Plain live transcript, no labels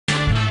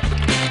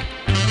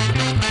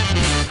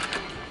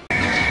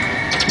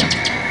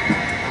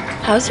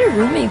How's your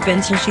roommate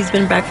been since she's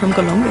been back from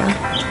Colombia?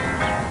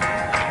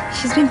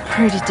 She's been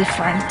pretty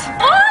different.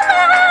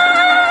 Hola!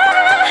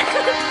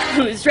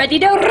 Who's ready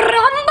to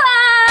rumba?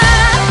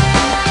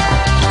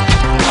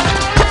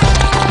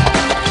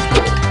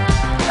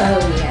 Oh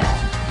yeah,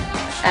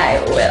 I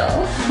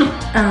will.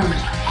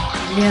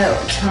 No,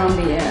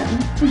 Colombian.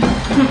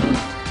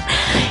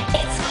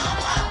 It's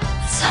Pablo.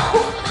 So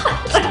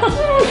hot.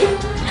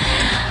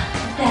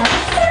 That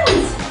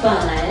sounds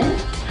fun.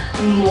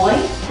 Muy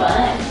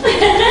fun.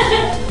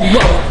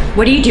 Whoa,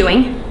 what are you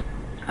doing?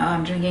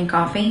 I'm drinking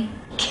coffee.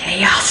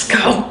 Chaos,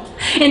 go.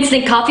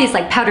 Instant coffee is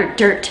like powdered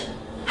dirt.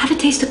 Have a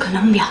taste of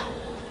Colombia.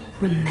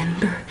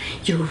 Remember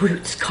your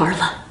roots,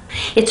 Karla.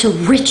 It's a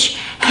rich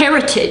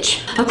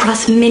heritage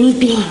across many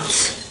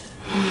beings.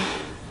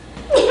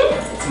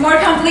 It's more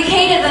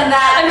complicated than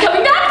that. I'm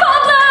coming back,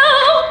 Pablo!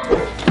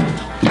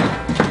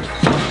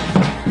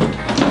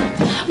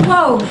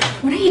 Whoa,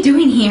 what are you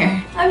doing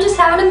here? I'm just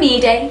having a me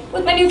day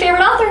with my new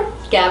favorite author,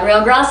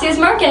 Gabriel Gracias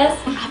Marquez.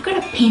 I've got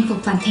a painful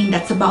plantain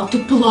that's about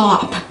to blow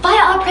up.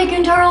 Via a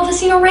preguntar al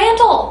vecino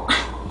Randall.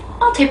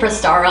 I'll taper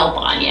star el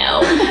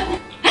baño.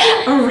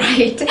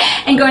 Alright,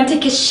 and go and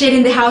take a shit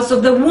in the house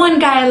of the one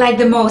guy I like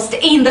the most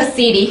in the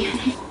city.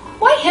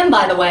 Why him,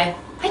 by the way?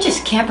 I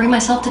just can't bring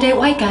myself to date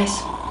white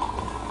guys.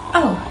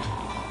 Oh.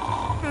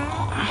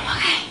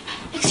 Okay,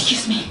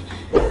 excuse me.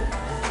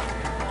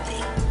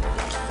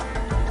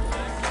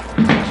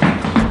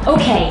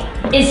 Okay,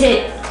 is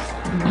it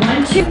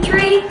 1, 2,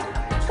 3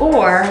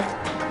 or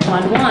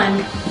 1,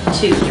 1,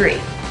 2, 3?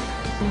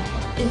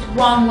 It's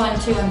 1, 1,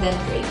 2, and then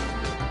 3.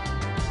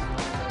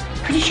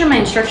 Pretty sure my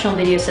instructional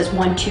video says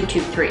 1, 2,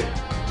 2, 3.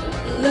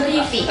 Look at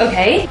your feet.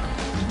 Okay.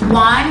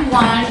 1,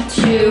 1,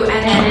 2,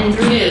 and then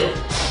 2.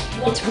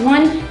 It's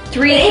 1, 3,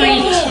 3,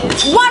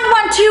 2. 1,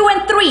 1, 2,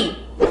 and 3.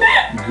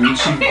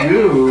 Gucci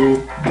goo.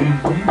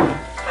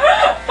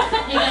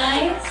 Hey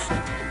guys.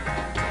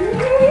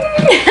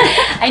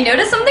 I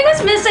noticed something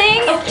was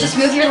missing. Oh, just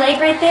move your leg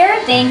right there.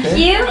 Thank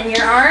you. And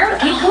your arm.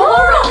 Okay, cool.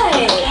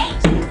 Right.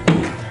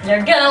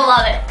 You're gonna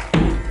love it.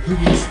 Who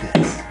is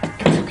this?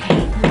 It's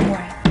okay, don't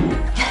worry.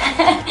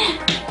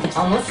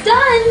 Almost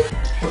done.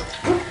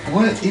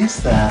 What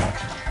is that?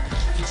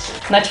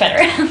 Much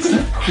better.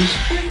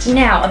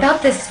 Now,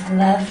 about this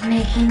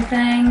love-making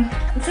thing.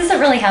 This isn't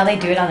really how they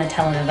do it on the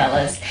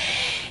telenovelas.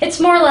 It's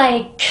more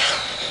like...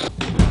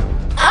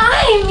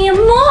 Ay, mi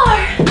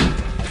amor!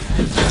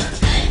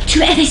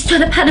 Tu eres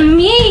toda para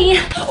mí.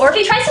 Or if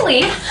he tries to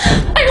leave,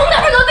 I will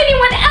never love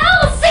anyone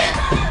else!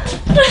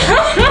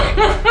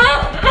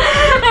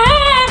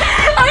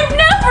 I've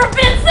never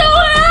been so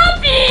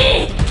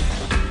happy!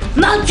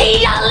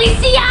 Maldita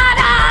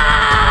Lisiada!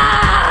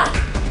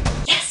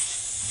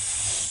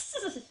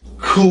 Yes!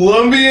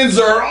 Colombians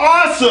are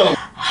awesome!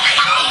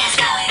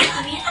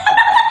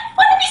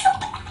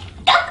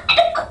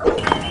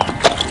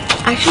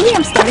 Actually,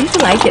 I'm starting to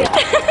like it.